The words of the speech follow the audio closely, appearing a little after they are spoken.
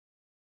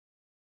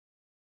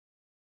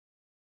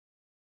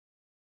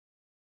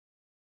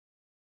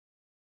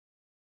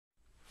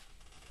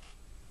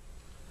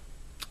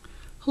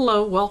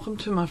Hello, welcome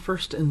to my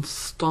first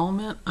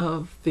installment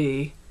of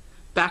the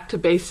Back to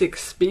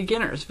Basics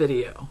Beginners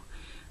video.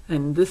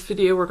 In this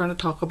video we're going to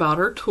talk about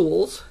our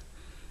tools,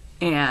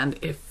 and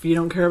if you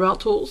don't care about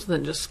tools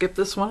then just skip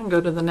this one and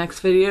go to the next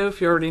video if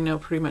you already know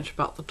pretty much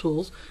about the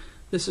tools.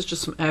 This is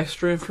just some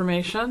extra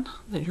information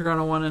that you're going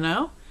to want to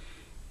know,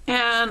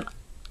 and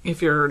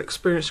if you're an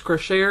experienced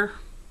crocheter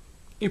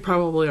you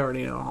probably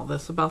already know all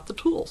this about the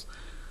tools.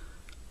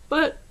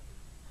 But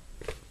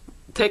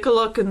take a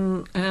look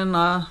and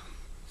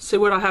see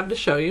what I have to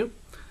show you.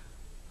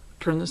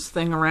 Turn this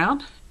thing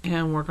around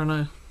and we're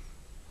gonna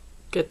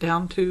get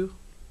down to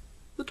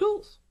the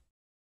tools.